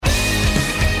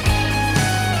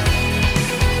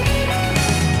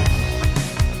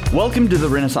Welcome to the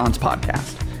Renaissance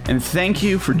Podcast, and thank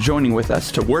you for joining with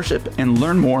us to worship and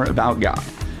learn more about God.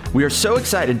 We are so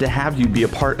excited to have you be a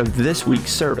part of this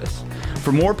week's service.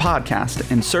 For more podcasts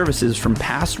and services from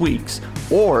past weeks,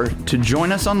 or to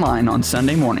join us online on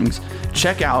Sunday mornings,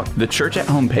 check out the Church at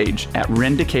Home page at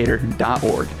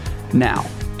rendecatur.org. Now,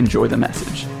 enjoy the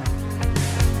message.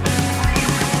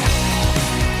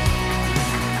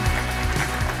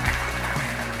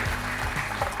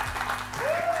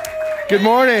 Good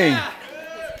morning.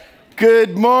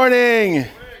 Good morning. How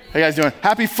you guys doing?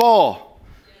 Happy fall.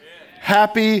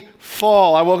 Happy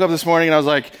fall. I woke up this morning and I was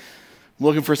like, I'm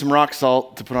looking for some rock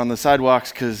salt to put on the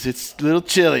sidewalks because it's a little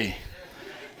chilly.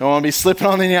 Don't want to be slipping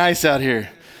on any ice out here.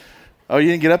 Oh, you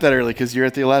didn't get up that early because you're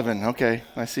at the 11. Okay,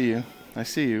 I see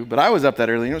you. But I was up that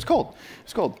early and it was cold.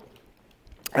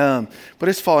 But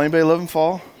it's fall. Anybody loving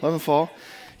fall?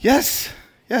 Yes,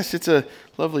 it's a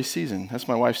lovely season. That's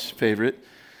my wife's favorite.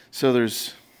 So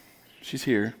she's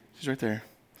here. She's right there.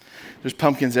 There's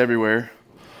pumpkins everywhere.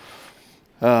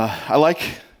 I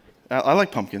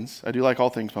like pumpkins. I do like all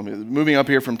things pumpkins. Moving up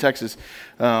here from Texas,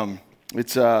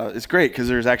 it's great because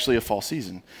there's actually a fall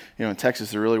season. You know, in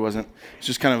Texas there really wasn't. It's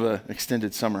just kind of an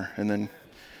extended summer and then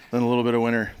a little bit of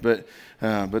winter, but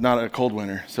not a cold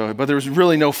winter. But there was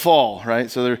really no fall, right?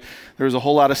 So there was a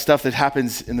whole lot of stuff that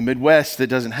happens in the Midwest that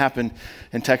doesn't happen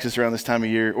in Texas around this time of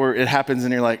year, or it happens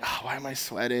and you're like, oh, why am I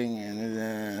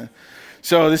sweating?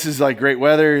 So this is like great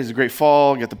weather. It's a great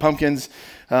fall. Get the pumpkins.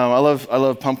 I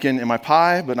love pumpkin in my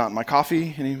pie, but not in my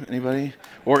coffee. Anybody?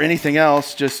 Or anything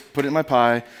else? Just put it in my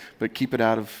pie, but keep it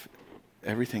out of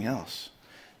everything else.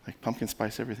 Like pumpkin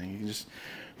spice everything. You can just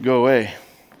go away.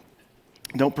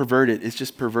 Don't pervert it. It's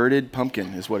just perverted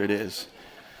pumpkin is what it is.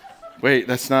 Wait,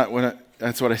 that's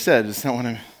what I said. It's not what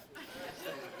I...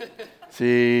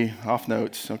 See, off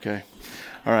notes. Okay.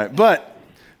 All right. But,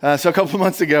 so a couple of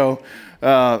months ago,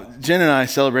 Jen and I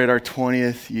celebrate our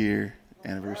 20th year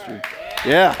anniversary.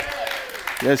 Yeah.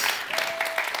 Yes.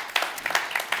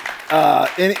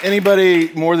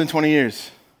 Anybody more than 20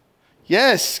 years?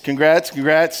 Yes. Congrats. It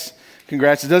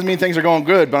doesn't mean things are going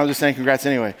good, but I'm just saying congrats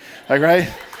anyway. Like, right?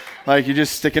 Like you're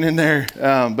just sticking in there.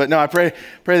 But no, I pray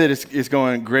that it's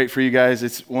going great for you guys.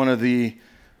 It's one of the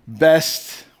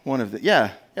best,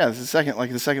 it's the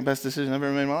second best decision I've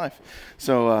ever made in my life.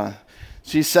 So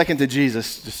she's second to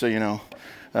Jesus, just so you know.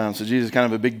 So Jesus is kind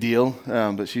of a big deal,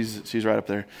 but she's right up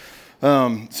there.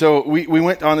 So we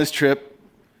went on this trip.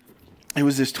 It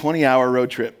was this 20-hour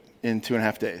road trip in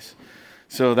 2.5 days.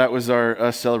 So that was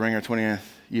us celebrating our 20th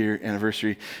year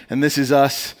anniversary. And this is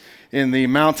us in the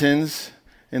mountains,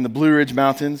 in the Blue Ridge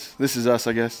Mountains. This is us,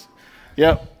 I guess.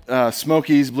 Yep,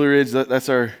 Smokies, Blue Ridge. That's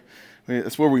where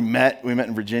we met. We met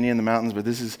in Virginia in the mountains, but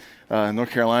this is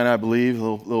North Carolina, I believe. A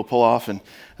little pull off, and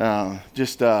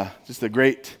just a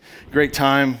great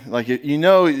time. Like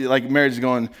like marriage is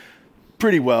going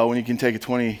pretty well when you can take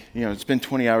spend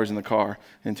 20 hours in the car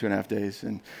in 2.5 days.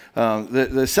 And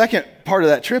the second part of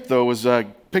that trip though was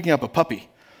picking up a puppy.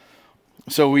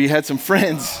 So we had some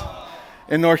friends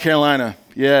in North Carolina.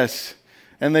 Yes.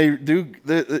 And they do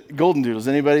the golden doodles.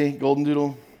 Anybody golden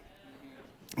doodle?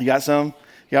 You got some?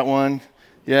 You got one?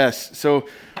 Yes. So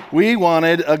we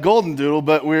wanted a golden doodle,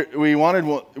 but we wanted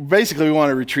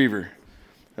a retriever.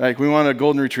 Like we wanted a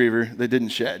golden retriever that didn't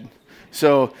shed.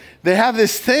 So they have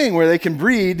this thing where they can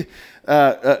breed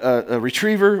a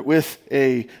retriever with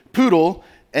a poodle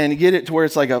and get it to where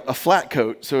it's like a flat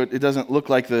coat, so it doesn't look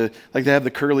like they have the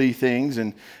curly things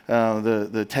and what do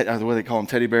they call them,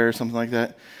 teddy bear or something like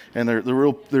that. And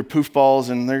they're poof balls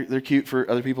and they're cute for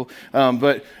other people.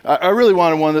 But I really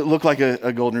wanted one that looked like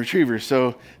a golden retriever.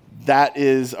 So that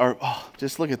is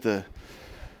just look at the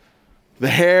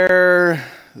hair,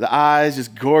 the eyes,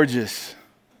 just gorgeous.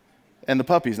 And the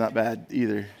puppy's not bad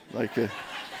either. Like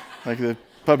the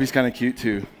puppy's kind of cute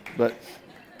too. But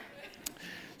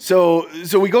so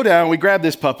we go down, we grab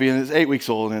this puppy, and it's 8 weeks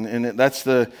old, and that's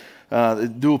the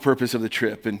dual purpose of the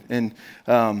trip. And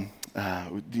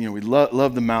we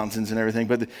love the mountains and everything,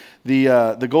 but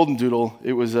the golden doodle,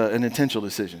 it was an intentional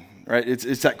decision, right?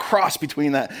 It's that cross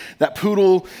between that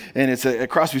poodle, and it's a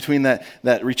cross between that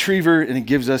retriever, and it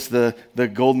gives us the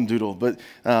golden doodle. But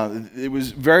it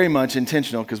was very much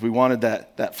intentional because we wanted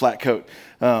that flat coat.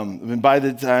 And by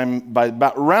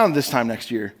about around this time next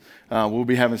year, we'll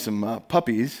be having some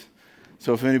puppies.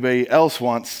 So if anybody else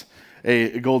wants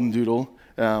a golden doodle,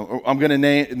 I'm going to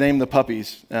name the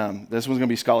puppies. This one's going to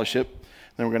be Scholarship.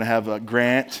 Then we're going to have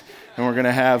Grant, and we're going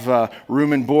to have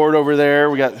Room and Board over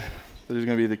there. There's going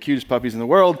to be the cutest puppies in the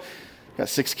world. Got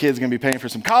 6 kids going to be paying for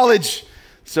some college.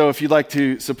 So if you'd like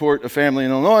to support a family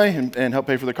in Illinois and help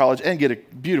pay for their college and get a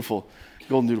beautiful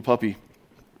golden doodle puppy,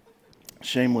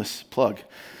 Shameless plug.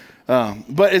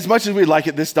 But as much as we like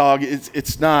it, this dog,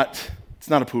 it's not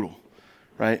a poodle,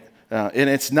 right? And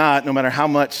it's not, no matter how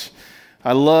much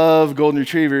I love golden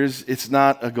retrievers, it's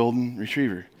not a golden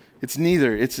retriever. It's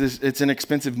neither. It's an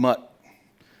expensive mutt,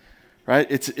 right?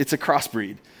 It's a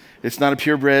crossbreed. It's not a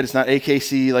purebred. It's not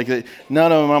AKC. Like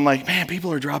none of them. I'm like, man,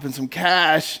 people are dropping some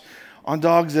cash on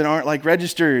dogs that aren't like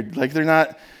registered. Like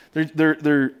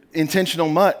they're intentional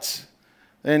mutts.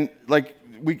 And like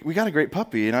we got a great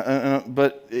puppy,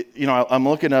 but I'm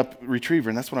looking up retriever,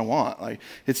 and that's what I want. Like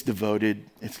it's devoted,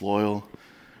 it's loyal,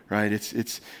 right?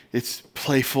 It's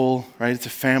playful, right? It's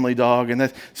a family dog,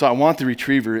 and so I want the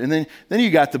retriever. And then you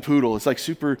got the poodle. It's like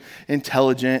super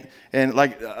intelligent, and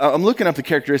like I'm looking up the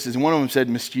characteristics, and one of them said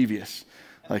mischievous,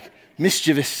 like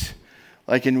mischievous,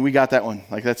 like, and we got that one.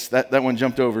 Like that one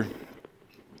jumped over.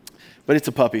 But it's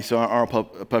a puppy, so our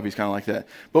puppy's kind of like that.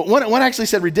 But one actually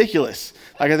said ridiculous.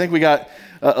 Like I think we got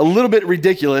a little bit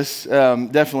ridiculous,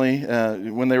 definitely,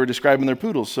 when they were describing their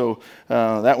poodles. So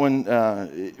that one,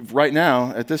 right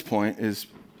now, at this point, is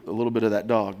a little bit of that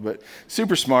dog. But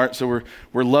super smart, so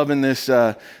we're loving this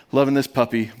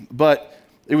puppy. But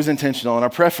it was intentional, and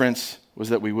our preference was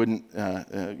that we wouldn't,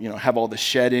 have all the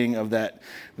shedding of that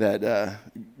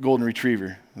golden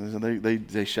retriever.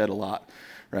 They shed a lot.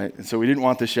 Right? And so we didn't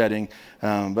want the shedding.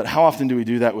 But how often do we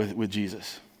do that with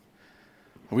Jesus?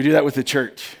 We do that with the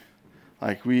church.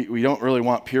 Like we don't really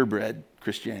want purebred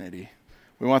Christianity.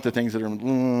 We want the things that are a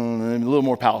little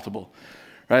more palatable.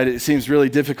 Right? It seems really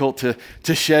difficult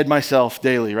to shed myself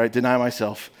daily, right? Deny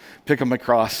myself, pick up my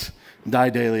cross, die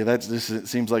daily. It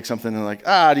seems like something like,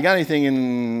 do you got anything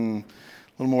in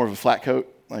a little more of a flat coat?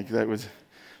 Like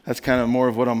that's kind of more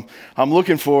of what I'm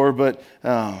looking for. But,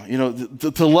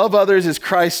 to love others as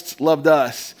Christ loved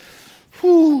us.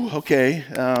 Whew, okay.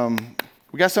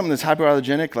 We got something that's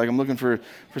hypoallergenic. Like I'm looking for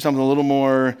something a little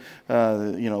more,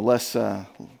 less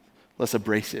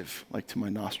abrasive, like to my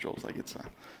nostrils. Like it's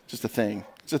just a thing.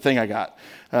 It's a thing I got.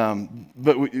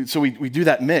 But we do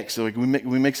that mix. So like we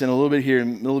mix in a little bit here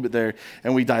and a little bit there,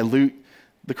 and we dilute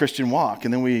the Christian walk.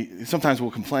 And then sometimes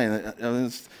we'll complain that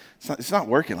it's not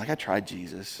working. Like I tried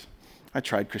Jesus, I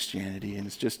tried Christianity, and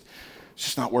it's just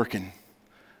not working.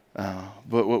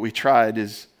 But what we tried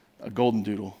is a golden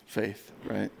doodle faith,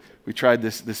 right? We tried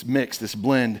this mix, this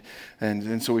blend,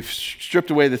 and so we've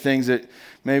stripped away the things that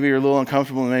maybe are a little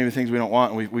uncomfortable and maybe the things we don't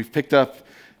want. And we've picked up,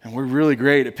 and we're really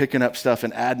great at picking up stuff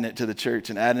and adding it to the church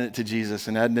and adding it to Jesus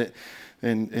and adding it,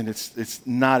 and it's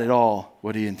not at all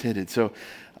what he intended. So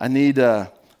I need,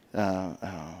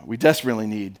 we desperately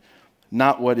need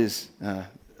not what is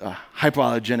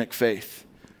hypoallergenic faith.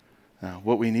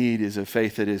 What we need is a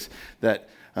faith that is that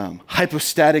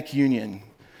hypostatic union.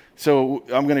 So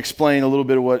I'm going to explain a little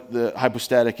bit of what the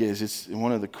hypostatic is. It's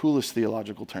one of the coolest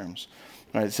theological terms.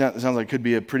 All right, it sounds like it could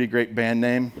be a pretty great band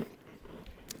name.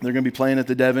 They're going to be playing at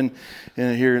the Devon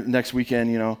here next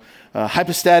weekend,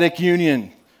 hypostatic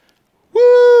union.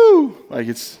 Woo! Like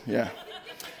it's, yeah.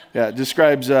 It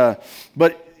describes,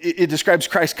 but it describes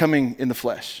Christ coming in the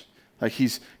flesh. Like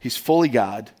he's fully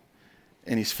God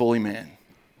and he's fully man.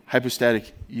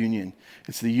 Hypostatic union.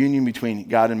 It's the union between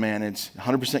God and man. It's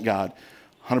 100% God,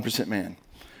 100% man.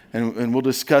 And we'll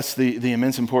discuss the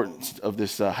immense importance of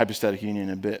this hypostatic union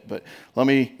in a bit. But let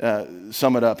me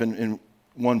sum it up in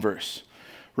one verse.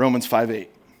 Romans 5:8.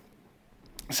 It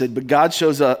said, but God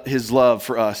shows up his love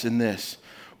for us in this.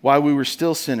 While we were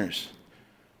still sinners,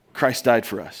 Christ died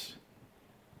for us.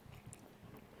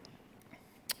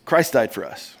 Christ died for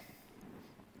us.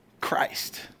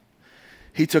 Christ.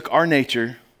 He took our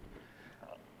nature,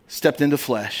 stepped into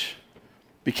flesh,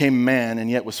 became man, and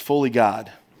yet was fully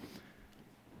God.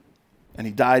 And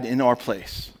he died in our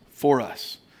place for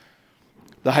us.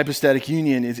 The hypostatic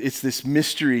union it's this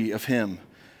mystery of him,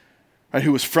 right,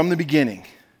 who was from the beginning,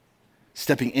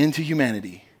 stepping into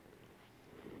humanity,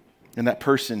 and that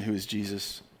person who is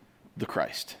Jesus, the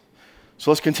Christ. So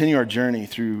let's continue our journey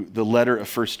through the letter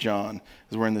of 1 John,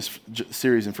 as we're in this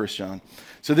series in 1 John.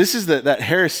 So this is that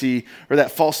heresy or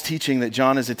that false teaching that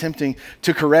John is attempting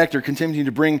to correct or attempting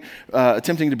to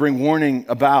bring warning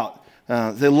about.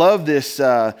 They love this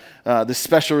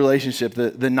special relationship.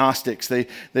 The Gnostics, they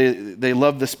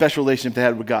loved the special relationship they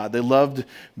had with God. They loved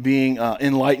being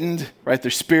enlightened, right? Their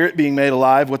spirit being made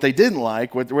alive. What they didn't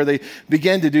like, where they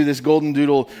began to do this golden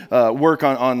doodle work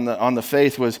on the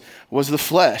faith was the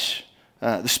flesh.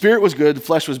 The spirit was good, the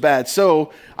flesh was bad.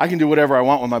 So I can do whatever I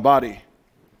want with my body,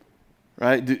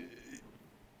 right?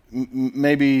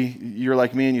 Maybe you're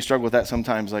like me and you struggle with that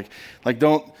sometimes. Like I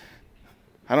don't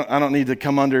need to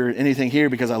come under anything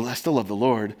here because I still love the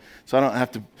Lord. So I don't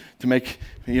have to to make,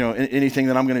 anything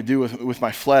that I'm going to do with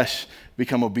my flesh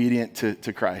become obedient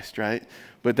to Christ, right?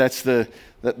 But that's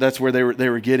where they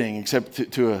were getting,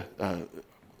 except to a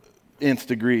nth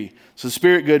degree. So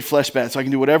spirit good, flesh bad. So I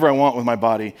can do whatever I want with my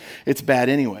body. It's bad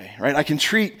anyway, right? I can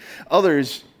treat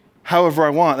others however I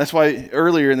want. That's why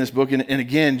earlier in this book, and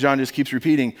again, John just keeps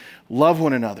repeating, love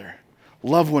one another.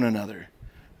 Love one another.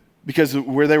 Because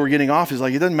where they were getting off is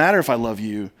like, it doesn't matter if I love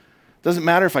you. It doesn't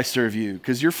matter if I serve you,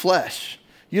 because you're flesh.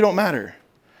 You don't matter.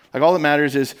 Like, all that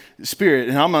matters is spirit,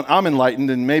 and I'm enlightened,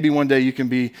 and maybe one day you can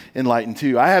be enlightened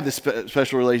too. I have this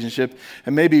special relationship,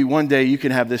 and maybe one day you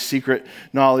can have this secret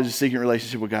knowledge, a secret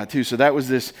relationship with God too. So that was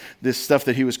this stuff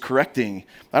that he was correcting.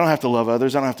 I don't have to love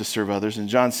others. I don't have to serve others. And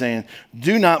John's saying,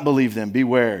 do not believe them.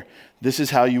 Beware. This is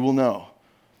how you will know.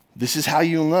 This is how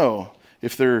you'll know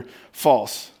if they're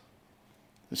false.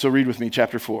 So read with me,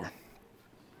 chapter 4.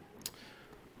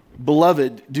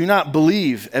 Beloved, do not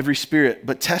believe every spirit,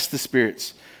 but test the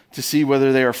spirits to see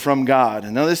whether they are from God.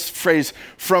 And now this phrase,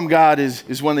 from God,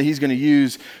 is one that he's going to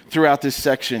use throughout this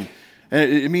section. And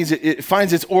it means it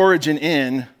finds its origin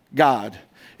in God.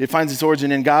 It finds its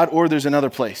origin in God, or there's another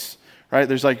place, right?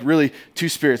 There's like really two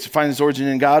spirits. It finds its origin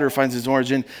in God, or it finds its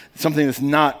origin in something that's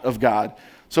not of God.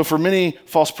 So for many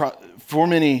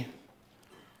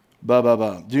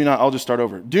I'll just start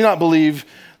over. Do not believe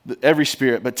every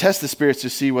spirit, but test the spirits to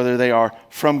see whether they are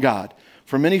from God.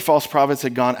 For many false prophets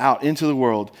had gone out into the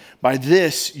world. By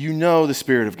this you know the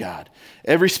Spirit of God.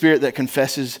 Every spirit that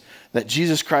confesses that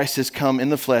Jesus Christ has come in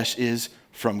the flesh is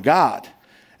from God.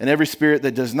 And every spirit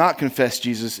that does not confess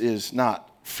Jesus is not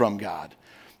from God.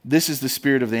 This is the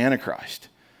spirit of the Antichrist,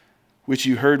 which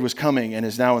you heard was coming and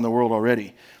is now in the world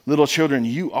already. Little children,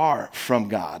 you are from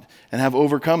God and have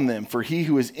overcome them. For he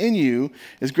who is in you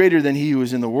is greater than he who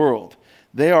is in the world.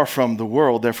 They are from the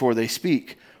world, therefore they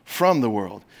speak from the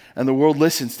world, and the world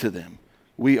listens to them.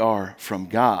 We are from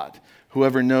God.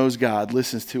 Whoever knows God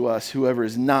listens to us. Whoever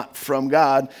is not from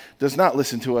God does not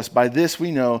listen to us. By this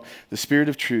we know the spirit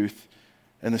of truth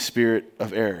and the spirit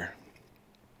of error.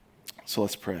 So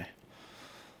let's pray.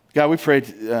 God, we pray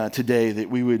today that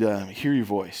we would hear your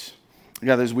voice.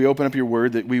 God, as we open up your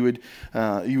word, that you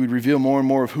would reveal more and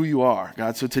more of who you are,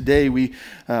 God. So today,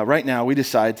 right now, we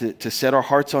decide to set our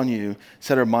hearts on you,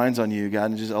 set our minds on you,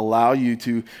 God, and just allow you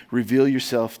to reveal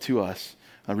yourself to us,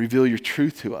 reveal your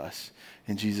truth to us.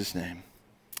 In Jesus' name,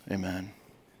 amen.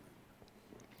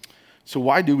 So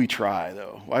why do we try,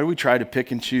 though? Why do we try to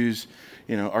pick and choose,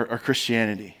 our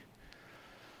Christianity?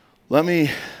 Let me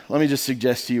just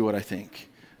suggest to you what I think.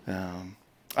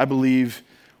 I believe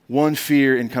one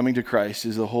fear in coming to Christ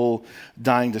is the whole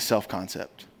dying to self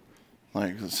concept.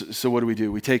 So what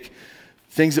do? We take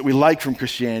things that we like from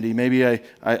Christianity. Maybe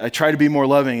I try to be more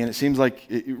loving, and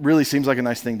it really seems like a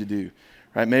nice thing to do,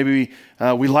 right? Maybe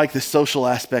we like the social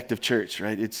aspect of church,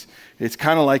 right? It's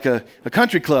kind of like a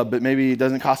country club, but maybe it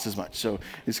doesn't cost as much, so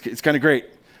it's kind of great.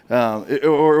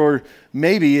 Or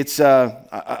maybe it's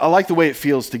I like the way it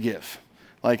feels to give.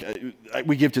 Like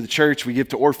we give to the church, we give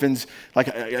to orphans,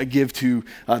 like I give to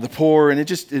the poor, and it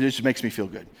just makes me feel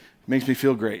good. It makes me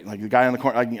feel great. Like the guy on the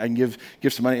corner, I can give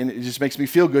some money, and it just makes me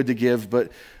feel good to give,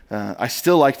 but I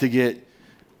still like to get,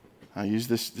 I use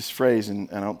this phrase, and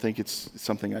I don't think it's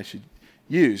something I should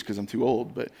use because I'm too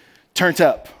old, but turned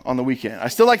up on the weekend. I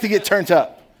still like to get turned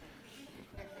up.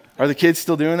 Are the kids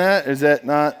still doing that? Is that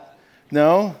not?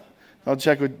 No? I'll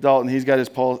check with Dalton. He's got his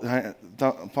pulse.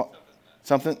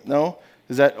 Something? No?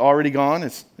 Is that already gone?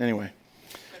 Anyway.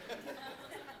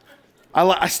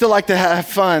 I still like to have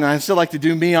fun. I still like to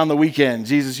do me on the weekend.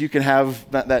 Jesus, you can have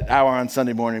that hour on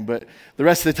Sunday morning, but the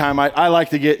rest of the time I like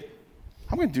to get,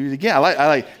 I'm going to do it again. I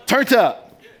like turned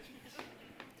up.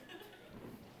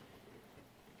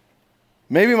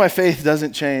 Maybe my faith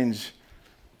doesn't change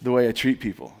the way I treat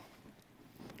people,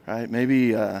 right?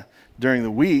 Maybe during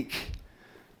the week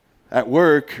at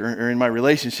work or in my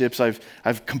relationships, I've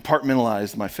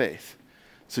compartmentalized my faith.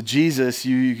 So Jesus,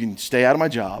 you can stay out of my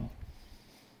job,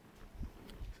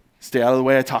 stay out of the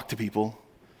way I talk to people,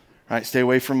 right? Stay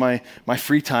away from my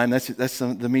free time. That's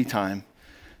the me time.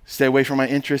 Stay away from my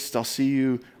interests. I'll see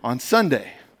you on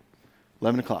Sunday,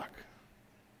 11 o'clock,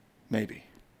 maybe.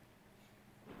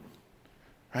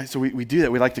 Right? So we do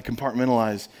that. We like to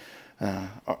compartmentalize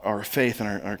our faith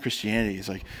and our Christianity. It's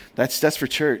like, that's for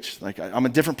church. Like I'm a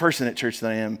different person at church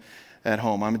than I am at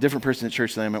home. I'm a different person at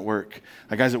church than I am at work.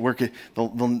 Like guys at work,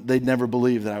 they'd never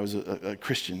believe that I was a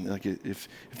Christian, like if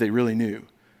they really knew.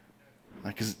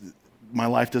 Like, because my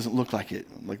life doesn't look like it.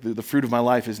 Like the fruit of my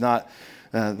life is not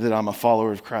that I'm a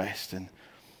follower of Christ. And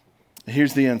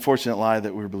here's the unfortunate lie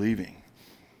that we're believing.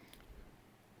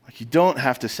 Like you don't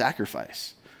have to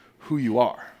sacrifice who you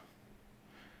are.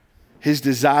 His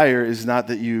desire is not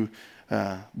that you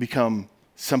become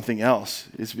something else.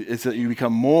 It's that you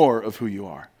become more of who you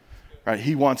are, right?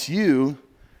 He wants you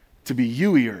to be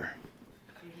you-ier.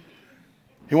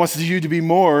 He wants you to be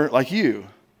more like you.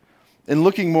 And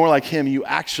looking more like him, you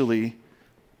actually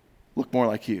look more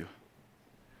like you.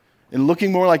 And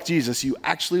looking more like Jesus, you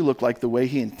actually look like the way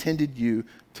he intended you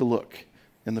to look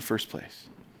in the first place.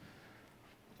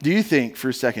 Do you think for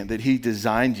a second that he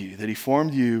designed you, that he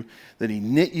formed you, that he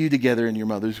knit you together in your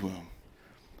mother's womb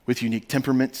with unique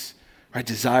temperaments, right?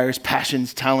 Desires,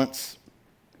 passions, talents,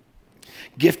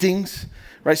 giftings,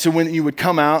 right? So when you would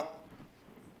come out,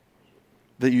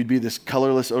 that you'd be this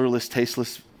colorless, odorless,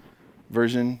 tasteless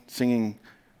version, singing,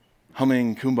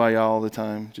 humming Kumbaya all the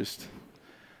time, just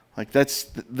like that's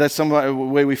some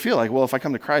way we feel like, well, if I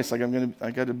come to Christ, like I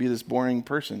got to be this boring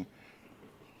person.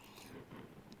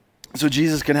 So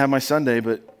Jesus can have my Sunday,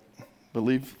 but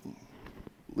leave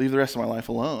the rest of my life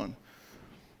alone.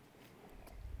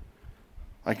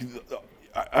 Like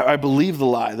I believe the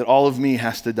lie that all of me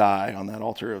has to die on that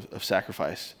altar of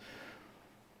sacrifice.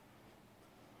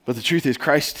 But the truth is,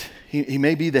 Christ, he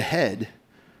may be the head,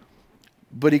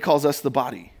 but he calls us the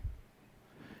body.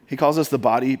 He calls us the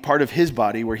body, part of his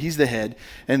body, where he's the head.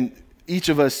 And each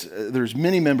of us, there's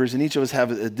many members, and each of us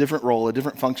have a different role, a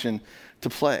different function to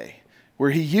play,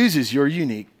 where he uses your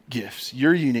unique gifts,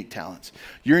 your unique talents,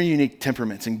 your unique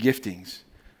temperaments and giftings,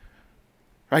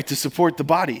 right, to support the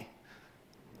body.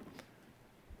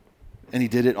 And he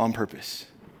did it on purpose.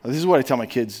 Now, this is what I tell my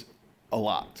kids a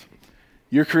lot.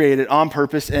 You're created on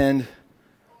purpose and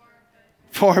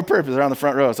for a purpose. They're on the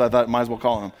front row, so I thought I might as well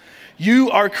call them.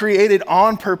 You are created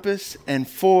on purpose and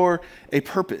for a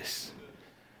purpose.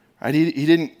 Right? He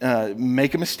didn't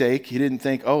make a mistake. He didn't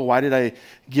think, oh, why did I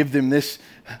give them this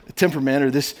temperament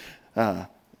or this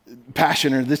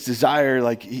passion or this desire?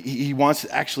 Like he wants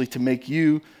actually to make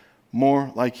you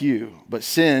more like you. But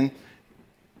sin,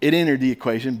 it entered the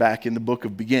equation back in the book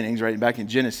of beginnings, right? Back in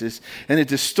Genesis, and it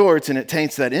distorts and it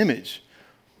taints that image.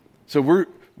 So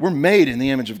we're made in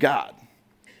the image of God,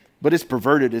 but it's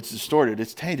perverted, it's distorted,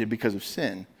 it's tainted because of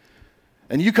sin.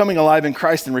 And you coming alive in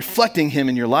Christ and reflecting him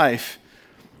in your life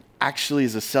actually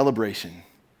is a celebration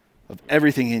of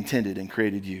everything he intended and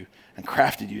created you and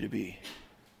crafted you to be.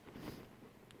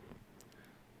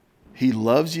 He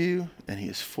loves you and he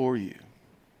is for you.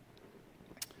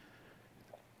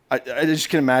 I just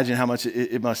can imagine how much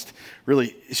it must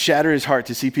really shatter his heart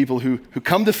to see people who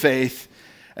come to faith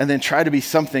and then try to be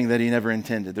something that he never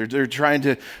intended. They're trying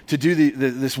to do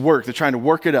this work. They're trying to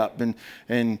work it up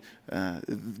and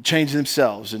change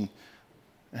themselves. And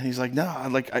he's like, no,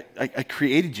 I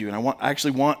created you, and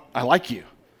I like you.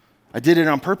 I did it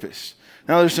on purpose.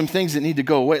 Now there's some things that need to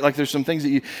go away. Like there's some things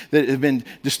that have been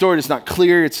distorted. It's not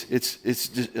clear. It's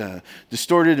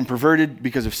distorted and perverted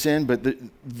because of sin. But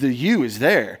the you is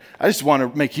there. I just want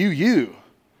to make you you.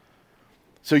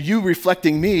 So you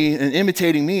reflecting me and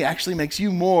imitating me actually makes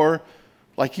you more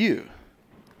like you.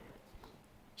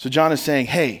 So John is saying,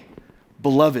 hey,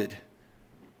 beloved,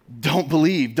 don't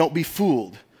believe, don't be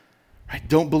fooled. Right?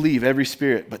 Don't believe every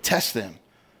spirit, but test them.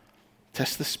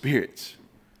 Test the spirits.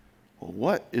 Well,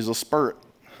 what is a spirit?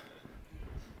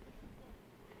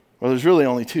 Well, there's really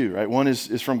only two, right? One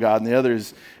is from God and the other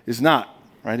is not,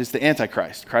 right? It's the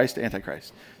Antichrist, Christ,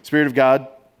 Antichrist. Spirit of God,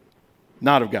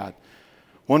 not of God.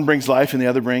 One brings life and the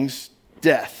other brings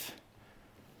death.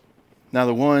 Now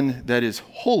the one that is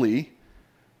holy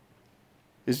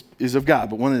is of God,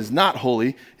 but one that is not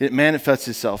holy, it manifests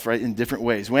itself, right, in different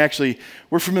ways.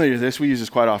 We're familiar with this. We use this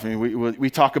quite often. We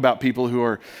talk about people who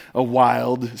are a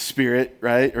wild spirit,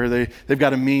 right? Or they've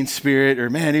got a mean spirit, or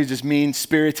man, he's just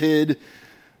mean-spirited.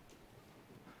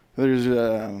 There's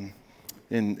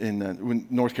in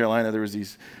North Carolina, there was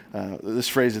this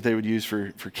phrase that they would use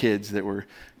for kids that were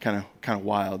kind of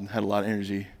wild and had a lot of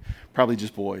energy. Probably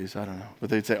just boys, I don't know. But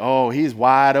they'd say, "Oh, he's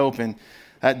wide open.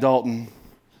 That Dalton,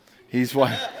 he's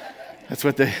wide." That's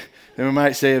what they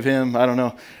might say of him. I don't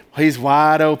know. He's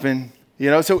wide open. You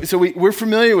know, so we're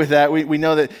familiar with that. We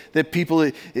know that people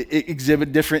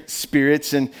exhibit different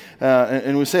spirits, and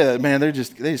we say that, man, they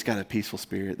just got a peaceful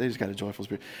spirit. They just got a joyful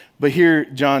spirit. But here,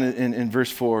 John in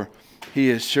verse 4,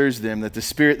 he assures them that the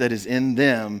spirit that is in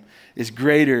them is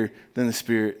greater than the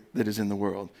spirit that is in the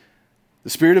world. The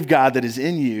Spirit of God that is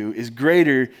in you is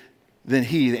greater than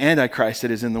the Antichrist that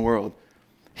is in the world.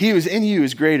 He who is in you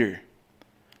is greater.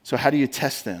 So how do you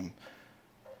test them?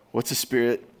 What's a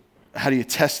spirit? How do you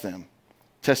test them?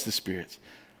 Test the spirits.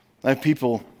 Like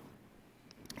people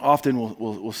often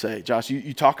will say, Josh,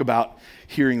 you talk about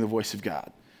hearing the voice of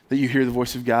God. that you hear the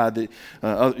voice of God, that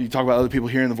you talk about other people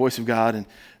hearing the voice of God,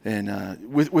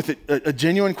 and with a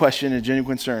genuine question and genuine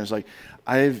concern. It's like,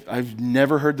 I've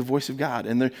never heard the voice of God.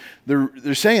 And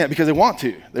they're saying that because they want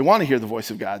to. They want to hear the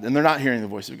voice of God, and they're not hearing the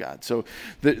voice of God. So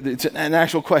it's an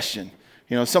actual question.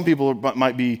 Some people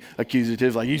might be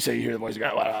accusative, like you say you hear the voice of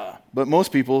God, blah, blah, blah. But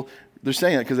most people, they're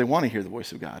saying that because they want to hear the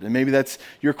voice of God. And maybe that's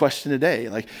your question today.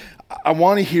 Like, I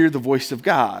want to hear the voice of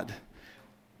God.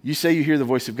 You say you hear the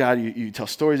voice of God. You tell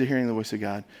stories of hearing the voice of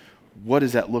God. What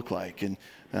does that look like? And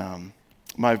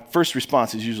my first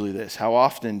response is usually this: how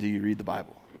often do you read the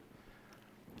Bible?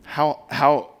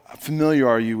 How familiar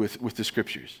are you with the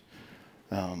Scriptures?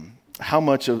 How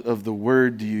much of the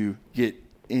Word do you get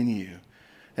in you?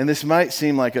 And this might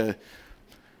seem like just a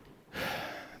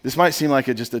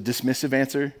dismissive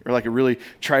answer or like a really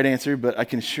trite answer, but I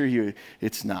can assure you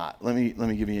it's not. Let me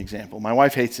give you an example. My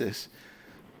wife hates this.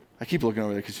 I keep looking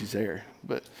over there because she's there,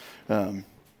 but and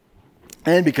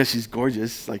because she's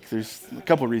gorgeous. Like, there's a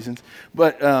couple of reasons,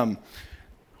 but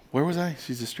where was I?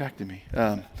 She's distracted me.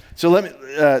 So let me.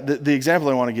 The example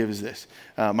I want to give is this: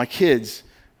 my kids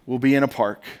will be in a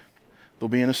park, they'll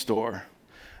be in a store,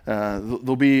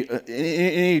 they'll be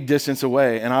any distance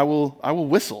away, and I will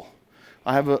whistle.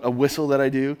 I have a whistle that I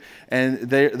do, and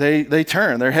they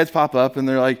turn, their heads pop up, and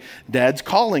they're like, "Dad's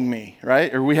calling me,"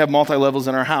 right? Or we have multi-levels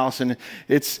in our house, and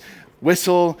it's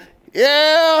whistle,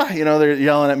 yeah, they're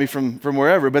yelling at me from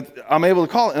wherever, but I'm able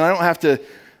to call it, and I don't have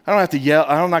to yell.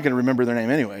 I'm not going to remember their name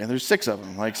anyway. There's 6 of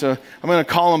them, so I'm going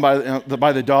to call them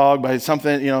by the dog, by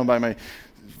something, by my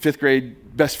 5th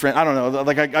grade best friend. I don't know.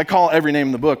 Like I call every name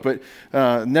in the book, but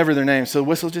never their name. So the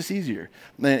whistle's just easier,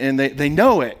 and they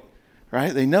know it.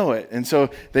 Right? They know it. And so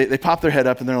they pop their head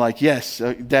up and they're like, yes,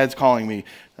 Dad's calling me.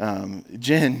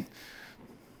 Jen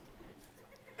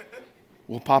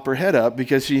will pop her head up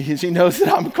because she knows that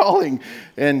I'm calling.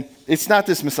 And it's not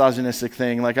this misogynistic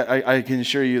thing. Like I can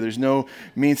assure you there's no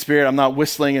mean spirit. I'm not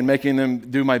whistling and making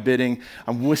them do my bidding.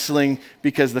 I'm whistling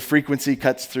because the frequency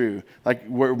cuts through, like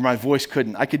where my voice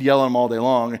couldn't. I could yell at them all day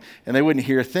long and they wouldn't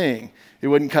hear a thing. It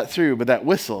wouldn't cut through. But that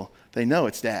whistle, they know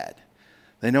it's Dad.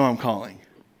 They know I'm calling.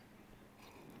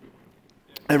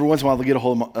 Every once in a while, they'll get a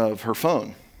hold of her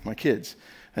phone, my kids,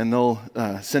 and they'll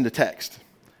send a text.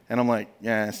 And I'm like,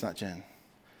 yeah, it's not Jen.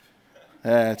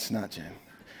 That's not Jen.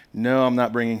 No, I'm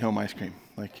not bringing home ice cream.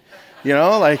 Like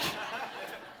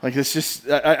it's just,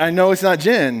 I know it's not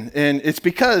Jen. And it's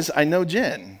because I know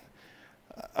Jen.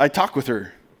 I talk with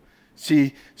her.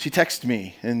 She texts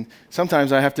me. And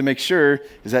sometimes I have to make sure,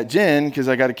 is that Jen? Because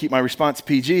I got to keep my response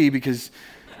PG because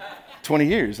 20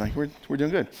 years, like we're doing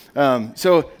good.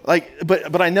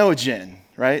 But I know Jen,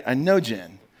 right? I know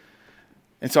Jen.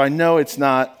 And so I know it's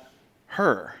not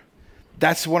her.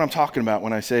 That's what I'm talking about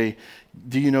when I say,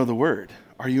 do you know the Word?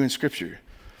 Are you in Scripture?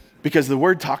 Because the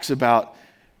Word talks about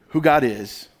who God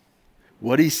is,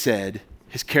 what He said,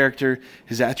 His character,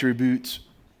 His attributes.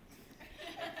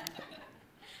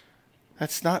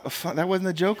 That's not a fun, that wasn't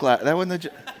a joke. That wasn't a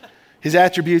joke. His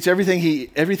attributes, everything he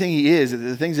is,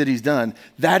 the things that He's done,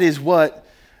 that is what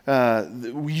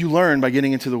you learn by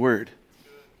getting into the Word.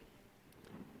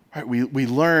 Right? We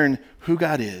learn who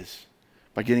God is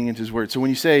by getting into His Word. So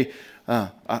when you say,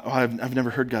 I've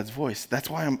never heard God's voice, that's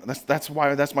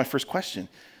my first question.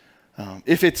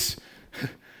 If it's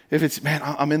man,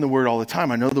 I'm in the Word all the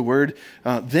time, I know the Word,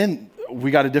 then we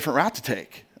got a different route to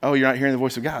take. Oh, you're not hearing the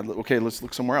voice of God. Okay, let's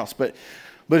look somewhere else. But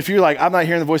if you're like, I'm not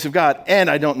hearing the voice of God, and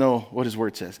I don't know what His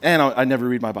Word says, and I never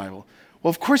read my Bible. Well,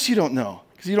 of course you don't know,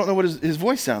 because you don't know what his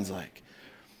voice sounds like.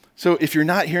 So if you're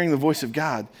not hearing the voice of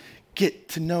God, get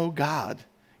to know God.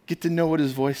 Get to know what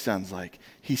His voice sounds like.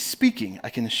 He's speaking, I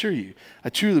can assure you. I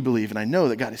truly believe, and I know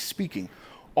that God is speaking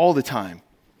all the time.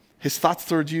 His thoughts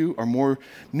towards you are more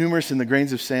numerous than the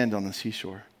grains of sand on the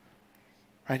seashore.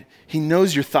 Right? He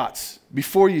knows your thoughts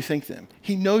before you think them.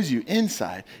 He knows you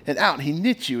inside and out. He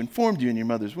knit you and formed you in your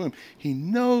mother's womb. He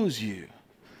knows you.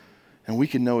 And we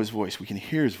can know His voice. We can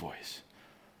hear His voice.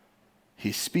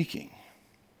 He's speaking.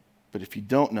 But if you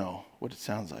don't know what it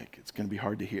sounds like, it's going to be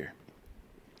hard to hear.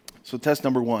 So test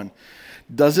number 1,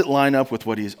 does it line up with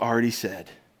what He has already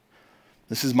said?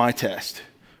 This is my test.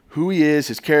 Who He is,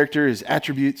 His character, His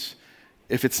attributes.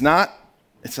 If it's not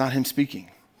Him speaking.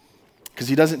 Because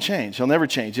He doesn't change. He'll never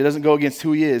change. He doesn't go against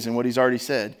who He is and what He's already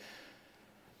said.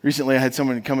 Recently, I had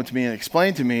someone come up to me and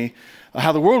explain to me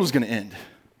how the world was going to end.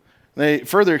 They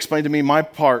further explained to me my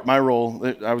part, my role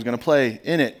that I was going to play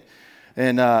in it.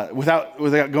 And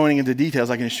without going into details,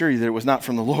 I can assure you that it was not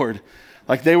from the Lord.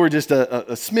 Like they were just a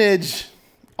smidge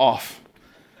off.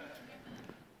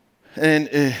 And,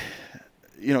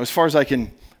 as far as I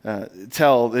can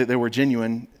tell, they were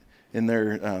genuine in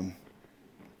their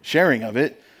sharing of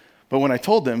it. But when I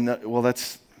told them,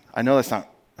 I know that's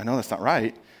not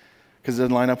right, because it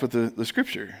doesn't line up with the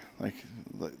scripture. Like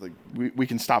we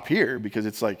can stop here because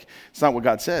it's not what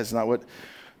God says.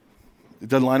 It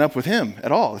doesn't line up with him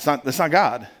at all. That's not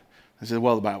God. I said,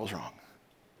 well, the Bible's wrong.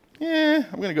 Yeah,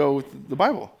 I'm going to go with the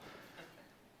Bible.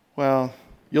 Well,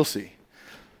 you'll see.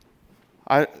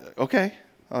 Okay.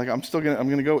 I'm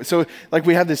going to go. So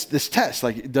we have this test.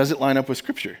 Does it line up with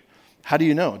scripture? How do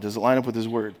you know? Does it line up with his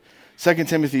word? 2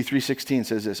 Timothy 3:16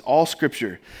 says this: all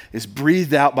scripture is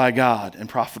breathed out by God and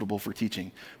profitable for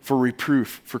teaching, for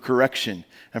reproof, for correction,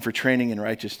 and for training in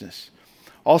righteousness.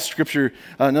 All scripture,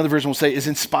 another version will say, is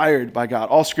inspired by God.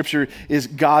 All scripture is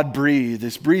God-breathed.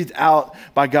 It's breathed out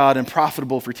by God and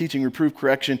profitable for teaching, reproof,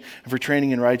 correction, and for training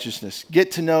in righteousness.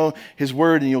 Get to know his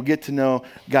word and you'll get to know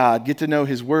God. Get to know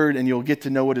his word and you'll get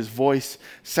to know what his voice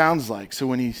sounds like. So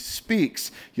when he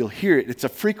speaks, you'll hear it. It's a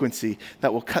frequency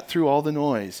that will cut through all the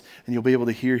noise and you'll be able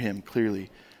to hear him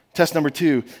clearly. Test number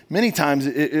 2, many times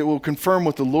it will confirm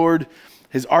what the Lord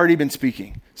has already been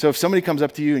speaking. So if somebody comes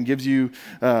up to you and gives you,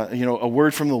 a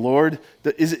word from the Lord,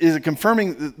 is it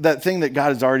confirming that thing that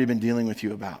God has already been dealing with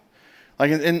you about?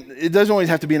 And it doesn't always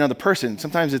have to be another person.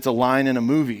 Sometimes it's a line in a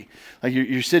movie.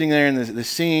 You're sitting there in the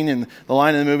scene and the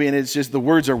line in the movie, and it's just the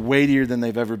words are weightier than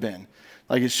they've ever been.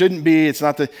 It shouldn't be. It's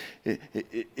not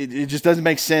it just doesn't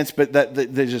make sense. But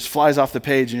that just flies off the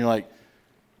page, and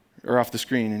or off the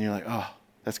screen, and you're like, oh.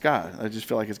 That's God. I just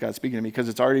feel like it's God speaking to me because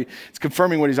it's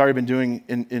confirming what he's already been doing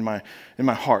in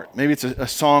my heart. Maybe it's a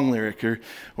song lyric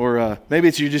or maybe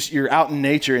it's you're out in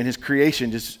nature and his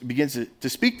creation just begins to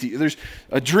speak to you. There's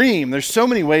a dream. There's so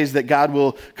many ways that God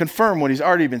will confirm what he's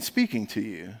already been speaking to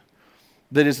you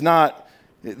that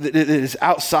is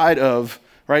outside of,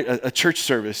 right, a church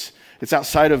service. It's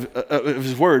outside of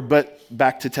his word. But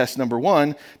back to test number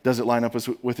 1, does it line up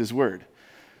with his word?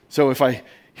 So if I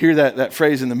hear that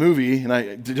phrase in the movie, and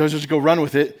I just go run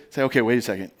with it, say, okay, wait a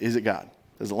second, is it God?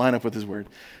 Does it line up with his word?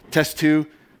 Test 2,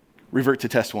 revert to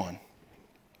test 1.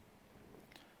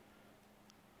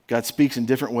 God speaks in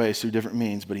different ways through different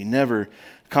means, but he never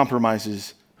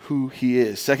compromises who he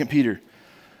is. 2 Peter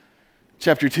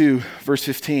chapter 2, verse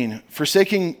 15,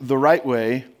 forsaking the right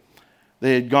way,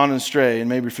 they had gone astray, and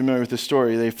maybe you're familiar with this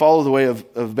story. They followed the way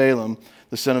of Balaam,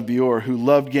 the son of Beor, who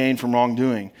loved gain from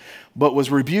wrongdoing, but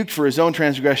was rebuked for his own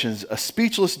transgressions. A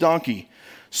speechless donkey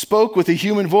spoke with a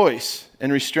human voice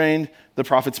and restrained the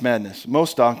prophet's madness.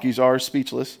 Most donkeys are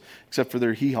speechless, except for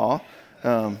their hee-haw.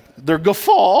 Their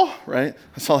guffaw, right?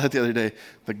 I saw that the other day,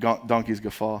 the donkey's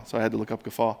guffaw, so I had to look up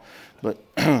guffaw. But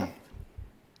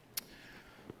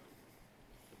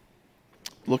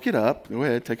look it up. Go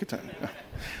ahead, take your time.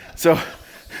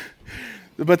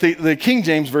 But the King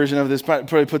James version of this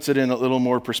probably puts it in a little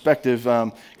more perspective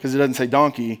because it doesn't say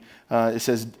donkey. It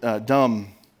says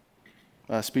dumb,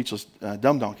 speechless,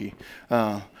 dumb donkey.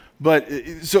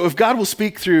 So if God will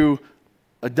speak through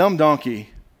a dumb donkey,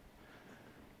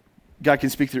 God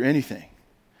can speak through anything,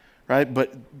 right?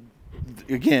 But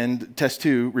again, test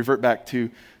 2, revert back to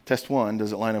test 1.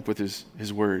 Does it line up with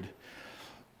his word?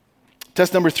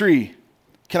 Test number 3,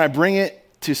 can I bring it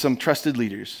to some trusted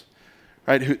leaders,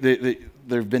 right?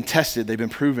 They've been tested, they've been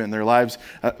proven, their lives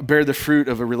bear the fruit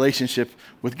of a relationship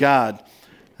with God.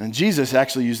 And Jesus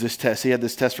actually used this test. He had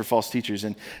this test for false teachers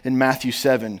in Matthew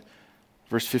 7,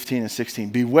 verse 15 and 16.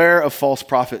 Beware of false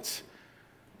prophets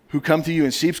who come to you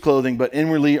in sheep's clothing, but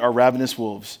inwardly are ravenous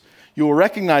wolves. You will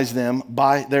recognize them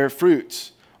by their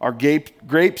fruits. Are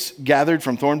grapes gathered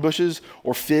from thorn bushes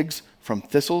or figs from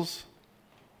thistles?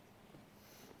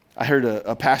 I heard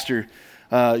a pastor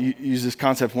use this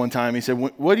concept one time. He said,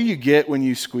 what do you get when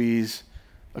you squeeze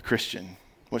a Christian?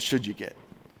 What should you get?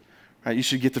 Right? You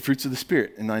should get the fruits of the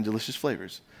Spirit in 9 delicious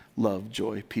flavors: love,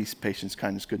 joy, peace, patience,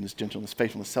 kindness, goodness, gentleness,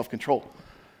 faithfulness, self-control.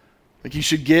 You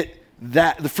should get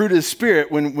the fruit of the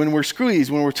Spirit when we're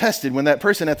squeezed, when we're tested, when that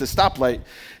person at the stoplight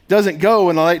doesn't go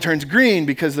when the light turns green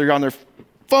because they're on their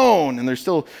phone and they're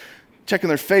still checking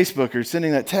their Facebook or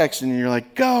sending that text, and you're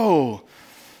like, go.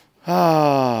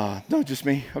 No, just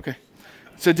me. Okay.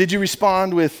 So did you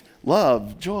respond with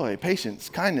love, joy, patience,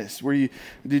 kindness?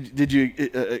 Did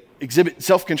you exhibit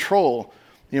self-control?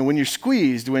 When you're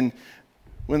squeezed, when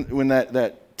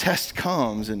that test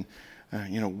comes, and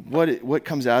what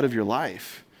comes out of your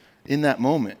life in that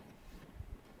moment?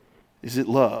 Is it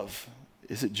love?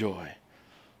 Is it joy?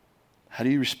 How do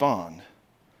you respond?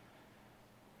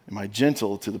 Am I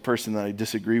gentle to the person that I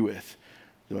disagree with?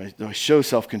 Do I show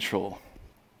self-control?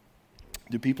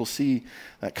 Do people see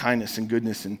that kindness and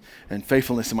goodness and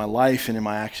faithfulness in my life and in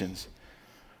my actions?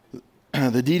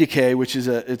 The Didache, which is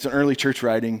it's an early church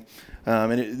writing,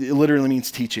 and it literally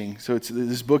means teaching. So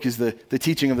this book is the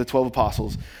teaching of the 12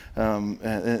 apostles.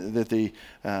 That the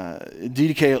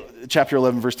DDK chapter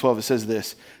 11, verse 12, it says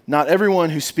this: "Not everyone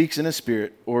who speaks in a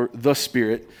spirit or the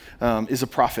Spirit is a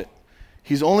prophet.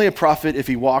 He's only a prophet if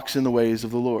he walks in the ways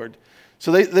of the Lord."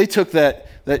 So they took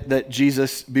that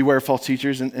Jesus, beware of false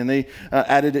teachers, and they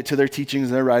added it to their teachings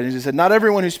and their writings. They said, not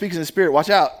everyone who speaks in the Spirit,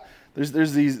 watch out.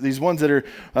 There's these ones that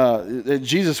are,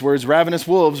 Jesus' words, ravenous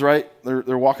wolves, right?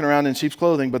 They're walking around in sheep's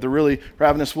clothing, but they're really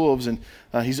ravenous wolves. And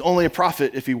he's only a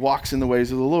prophet if he walks in the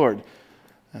ways of the Lord.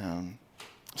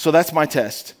 So that's my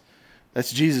test.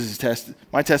 That's Jesus' test.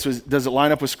 My test was, does it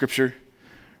line up with Scripture,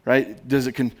 right? Does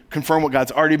it confirm what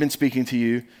God's already been speaking to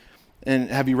you?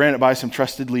 And have you ran it by some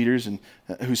trusted leaders and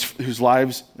whose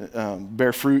lives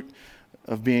bear fruit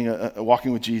of being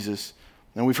walking with Jesus?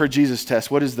 And we've heard Jesus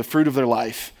test. What is the fruit of their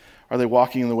life? Are they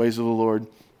walking in the ways of the Lord?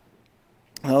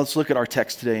 Now let's look at our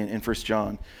text today in 1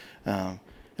 John. And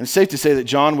it's safe to say that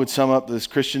John would sum up this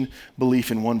Christian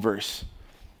belief in one verse.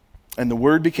 And the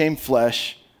Word became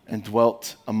flesh and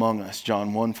dwelt among us,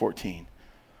 John 1:14.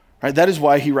 Right? That is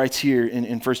why he writes here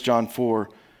in 1 John 4,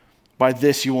 by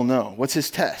this you will know. What's his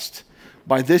test?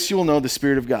 By this you will know the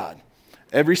Spirit of God.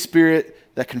 Every spirit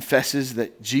that confesses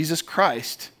that Jesus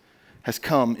Christ has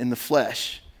come in the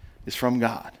flesh is from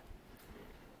God.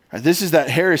 Right, this is that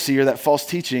heresy or that false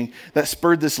teaching that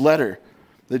spurred this letter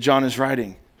that John is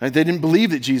writing. Right, they didn't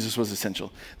believe that Jesus was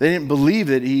essential. They didn't believe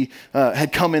that he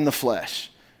had come in the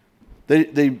flesh.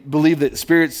 They believed that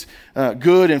spirit's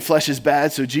good and flesh is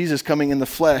bad, so Jesus coming in the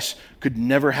flesh could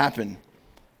never happen.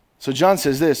 So John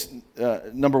says this,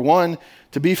 number one,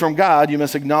 to be from God, you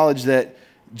must acknowledge that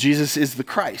Jesus is the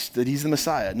Christ, that he's the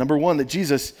Messiah. Number one, that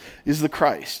Jesus is the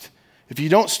Christ. If you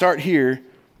don't start here,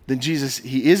 then Jesus,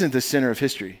 he isn't the center of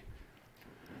history.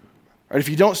 Right? If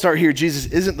you don't start here, Jesus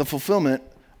isn't the fulfillment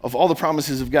of all the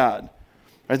promises of God.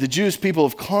 Right? The Jewish people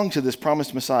have clung to this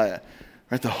promised Messiah,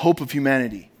 right? The hope of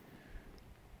humanity.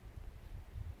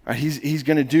 Right? He's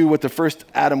going to do what the first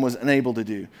Adam was unable to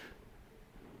do.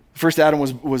 The first Adam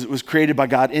was created by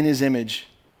God in his image,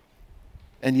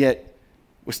 and yet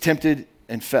was tempted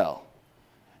and fell.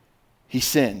 He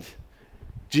sinned.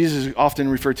 Jesus is often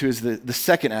referred to as the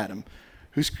second Adam,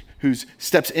 who's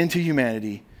steps into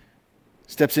humanity,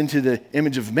 steps into the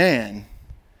image of man,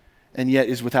 and yet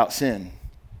is without sin.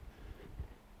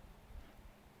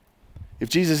 If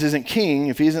Jesus isn't king,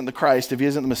 if he isn't the Christ, if he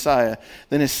isn't the Messiah,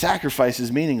 then his sacrifice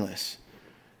is meaningless.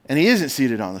 And he isn't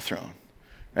seated on the throne.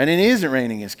 Right? And he isn't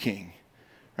reigning as king.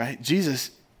 Right?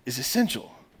 Jesus is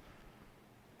essential.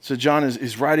 So John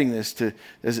is writing this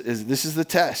as this is the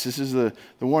test. This is the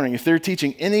warning. If they're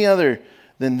teaching any other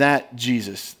than that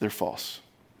Jesus, they're false.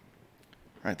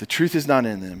 Right? The truth is not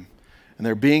in them, and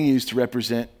they're being used to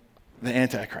represent the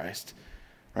Antichrist.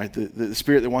 Right? The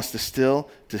spirit that wants to steal,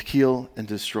 to kill, and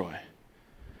destroy.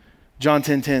 John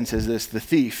 10:10 says this: the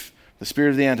thief, the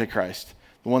spirit of the Antichrist,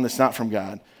 the one that's not from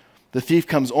God, the thief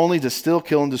comes only to steal,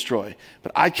 kill, and destroy.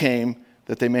 But I came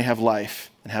that they may have life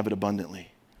and have it abundantly.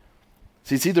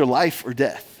 See, it's either life or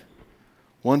death.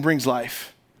 One brings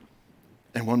life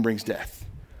and one brings death.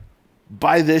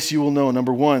 By this you will know,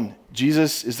 number one,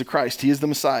 Jesus is the Christ. He is the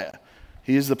Messiah.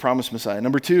 He is the promised Messiah.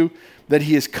 Number two, that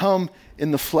he has come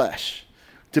in the flesh.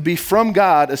 To be from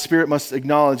God, a spirit must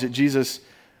acknowledge that Jesus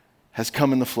has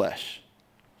come in the flesh.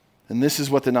 And this is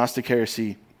what the Gnostic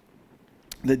heresy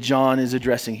that John is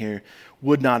addressing here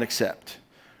would not accept.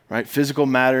 Right? Physical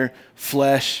matter,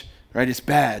 flesh, right? It's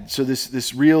bad. So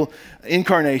this real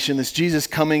incarnation, this Jesus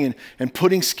coming and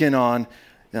putting skin on,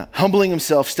 humbling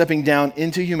himself, stepping down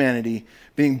into humanity,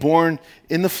 being born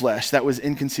in the flesh, that was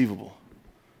inconceivable.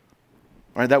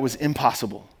 Right? That was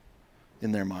impossible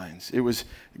in their minds. It was,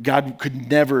 God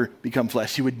could never become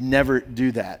flesh. He would never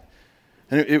do that.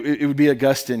 And it would be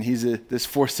Augustine. He's this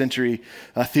 4th century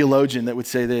theologian that would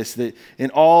say this, that in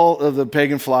all of the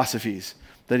pagan philosophies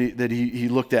that he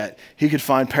looked at, he could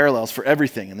find parallels for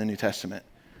everything in the New Testament,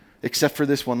 except for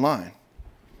this one line: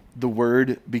 the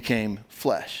Word became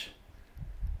flesh.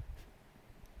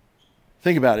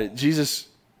 Think about it. Jesus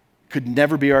could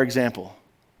never be our example.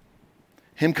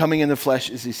 Him coming in the flesh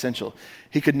is essential.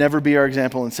 He could never be our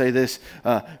example and say this,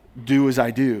 do as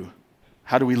I do.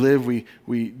 How do we live?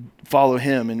 We follow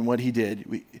him and what he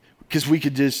did. Because we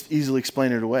could just easily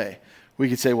explain it away. We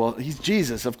could say, well, he's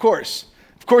Jesus, of course.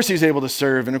 Of course he's able to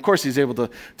serve, and of course he's able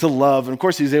to love, and of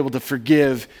course he's able to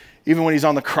forgive, even when he's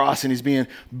on the cross and he's being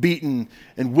beaten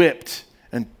and whipped.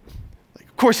 And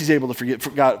of course he's able to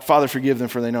forgive. God, Father, forgive them,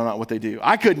 for they know not what they do.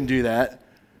 I couldn't do that.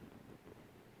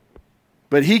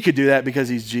 But he could do that because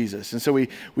he's Jesus. And so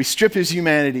we strip his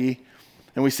humanity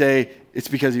and we say it's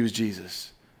because he was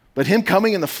Jesus. But him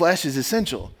coming in the flesh is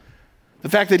essential. The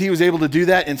fact that he was able to do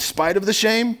that in spite of the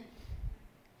shame,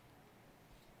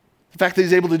 the fact that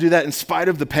he's able to do that in spite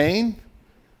of the pain,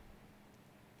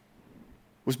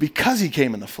 was because he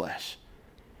came in the flesh.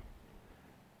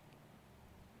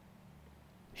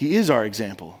 He is our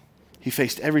example. He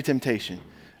faced every temptation,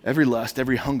 every lust,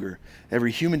 every hunger,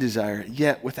 every human desire,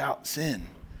 yet without sin.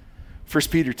 1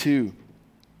 Peter 2,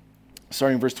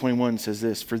 starting in verse 21, says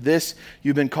this, "For this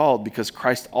you've been called, because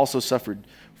Christ also suffered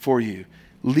for you,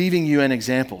 leaving you an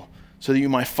example, so that you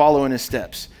might follow in his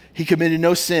steps. He committed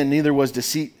no sin, neither was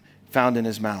deceit found in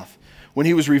his mouth. When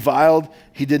he was reviled,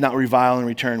 he did not revile in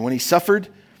return. When he suffered,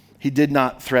 he did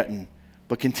not threaten,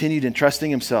 but continued entrusting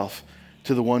himself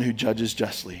to the one who judges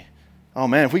justly." Oh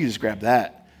man, if we could just grab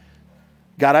that.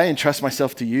 God, I entrust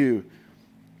myself to you.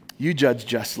 You judge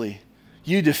justly.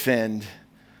 You defend.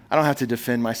 I don't have to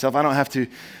defend myself. I don't have to,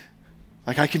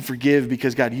 I can forgive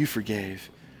because, God, you forgave.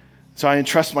 So I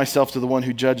entrust myself to the one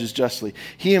who judges justly.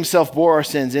 He himself bore our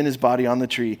sins in his body on the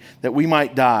tree, that we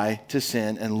might die to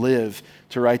sin and live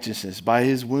to righteousness. By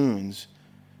his wounds,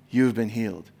 you have been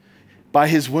healed. By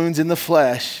his wounds in the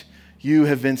flesh, you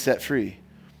have been set free.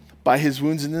 By his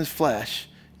wounds in the flesh,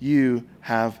 you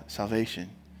have salvation.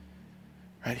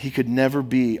 Right? He could never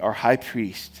be our high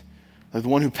priest, the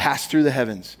one who passed through the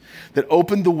heavens, that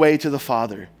opened the way to the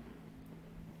Father.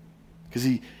 Because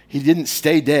he didn't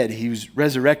stay dead. He was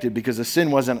resurrected because the sin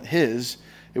wasn't his,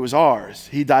 it was ours.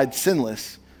 He died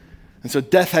sinless. And so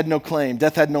death had no claim,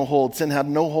 death had no hold, sin had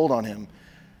no hold on him.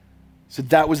 So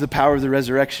that was the power of the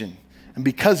resurrection. And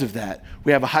because of that,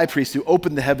 we have a high priest who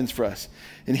opened the heavens for us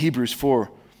in Hebrews 4.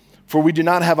 "For we do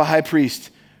not have a high priest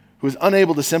who is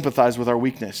unable to sympathize with our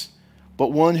weakness,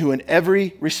 but one who in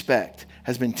every respect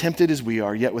has been tempted as we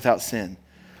are, yet without sin.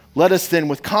 Let us then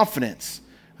with confidence,"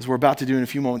 as we're about to do in a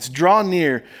few moments, "draw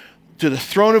near to the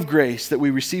throne of grace, that we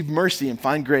receive mercy and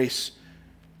find grace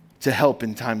to help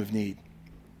in time of need."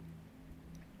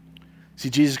 See,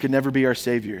 Jesus could never be our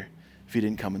Savior if he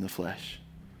didn't come in the flesh.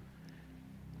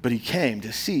 But he came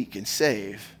to seek and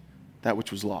save that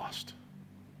which was lost,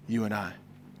 you and I.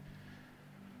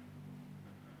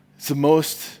 It's the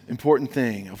most important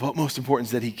thing, of utmost importance,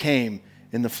 that he came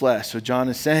in the flesh. So John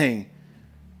is saying,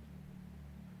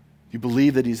 you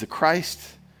believe that he's the Christ,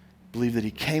 believe that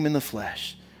he came in the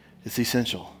flesh. It's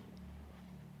essential.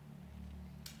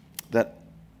 That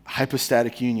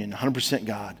hypostatic union, 100%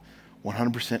 God,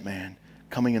 100% man,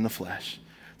 coming in the flesh.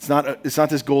 It's not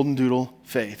this golden doodle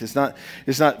faith. It's not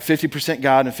 50%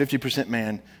 God and 50%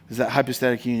 man. Because that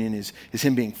hypostatic union is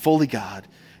him being fully God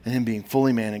and him being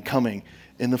fully man and coming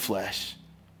in the flesh.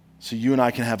 So you and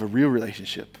I can have a real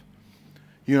relationship.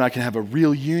 You and I can have a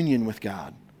real union with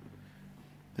God.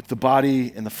 If the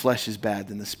body and the flesh is bad,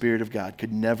 then the Spirit of God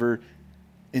could never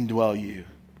indwell you.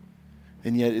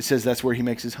 And yet it says that's where he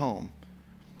makes his home.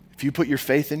 If you put your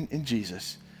faith in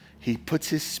Jesus, he puts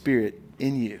his Spirit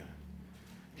in you.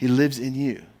 He lives in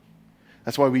you.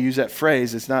 That's why we use that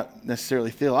phrase. It's not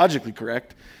necessarily theologically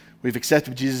correct. We've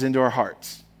accepted Jesus into our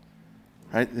hearts.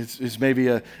 Right? It's maybe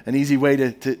an easy way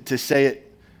to say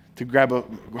it, to grab a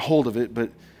hold of it,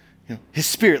 but his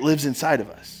Spirit lives inside of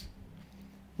us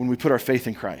when we put our faith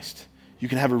in Christ. You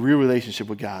can have a real relationship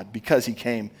with God because he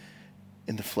came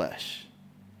in the flesh.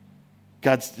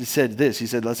 God said this. He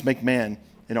said, let's make man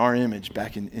in our image,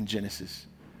 back in Genesis.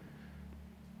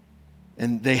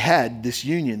 And they had this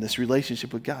union, this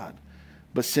relationship with God.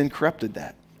 But sin corrupted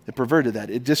that. It perverted that.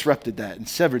 It disrupted that and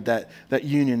severed that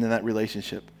union and that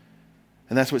relationship.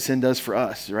 And that's what sin does for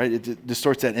us, right? It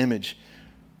distorts that image.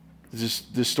 It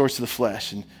just distorts the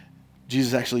flesh. And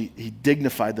Jesus actually, he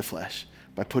dignified the flesh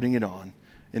by putting it on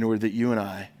in order that you and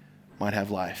I might have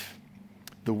life.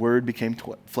 The Word became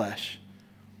flesh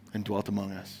and dwelt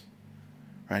among us,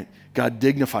 right? God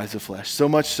dignifies the flesh so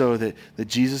much so that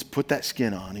Jesus put that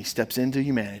skin on. He steps into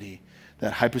humanity,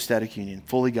 that hypostatic union,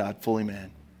 fully God, fully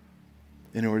man,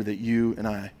 in order that you and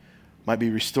I might be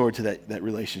restored to that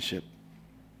relationship.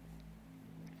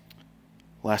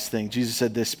 Last thing, Jesus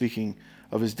said this, speaking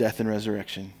of his death and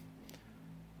resurrection.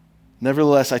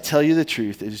 "Nevertheless, I tell you the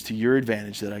truth, it is to your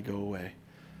advantage that I go away.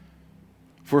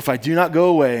 For if I do not go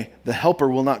away, the Helper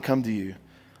will not come to you.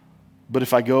 But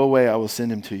if I go away, I will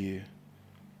send him to you."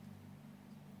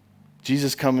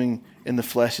 Jesus coming in the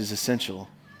flesh is essential.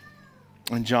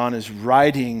 And John is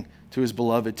writing to his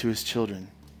beloved, to his children.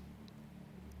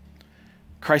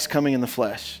 Christ coming in the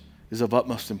flesh is of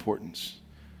utmost importance.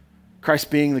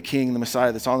 Christ being the King, the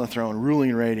Messiah that's on the throne,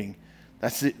 ruling and reigning,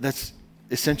 that's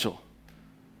essential.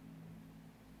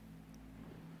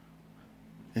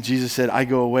 And Jesus said, "I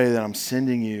go away, that I'm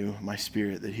sending you my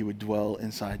Spirit, that he would dwell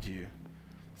inside you."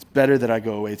 It's better that I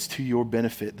go away. It's to your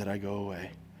benefit that I go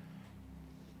away.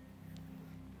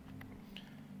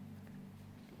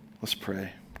 Let's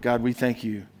pray. God, we thank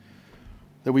you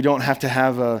that we don't have to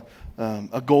have a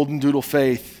golden doodle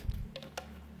faith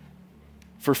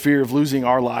for fear of losing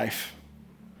our life.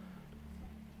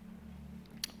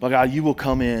 But God, you will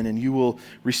come in and you will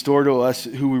restore to us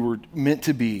who we were meant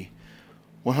to be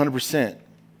 100%.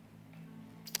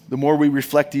 The more we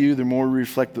reflect you, the more we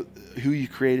reflect who you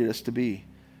created us to be.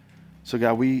 So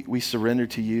God, we surrender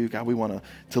to you. God, we want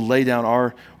to lay down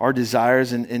our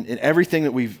desires and everything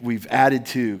that we've added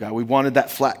to. God, we wanted that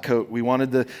flat coat. We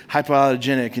wanted the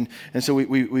hypoallergenic. And so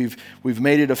we've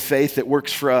made it a faith that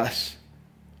works for us.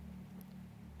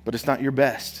 But it's not your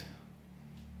best.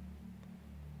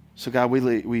 So God,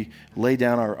 we lay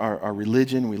down our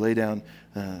religion. We lay down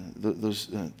those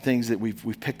things that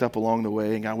we've picked up along the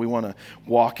way. And God, we want to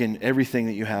walk in everything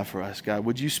that you have for us. God,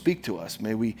 would you speak to us?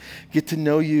 May we get to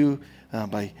know you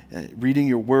by reading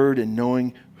your word and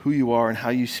knowing who you are and how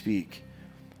you speak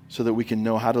so that we can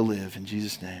know how to live. In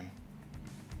Jesus' name,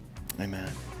 amen.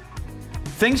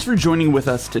 Thanks for joining with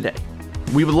us today.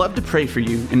 We would love to pray for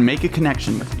you and make a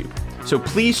connection with you. So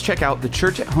please check out the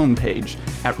Church at Home page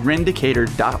at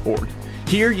rendicator.org.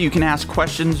 Here you can ask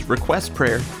questions, request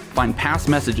prayer, find past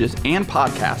messages and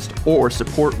podcasts, or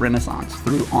support Renaissance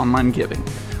through online giving.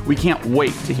 We can't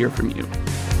wait to hear from you.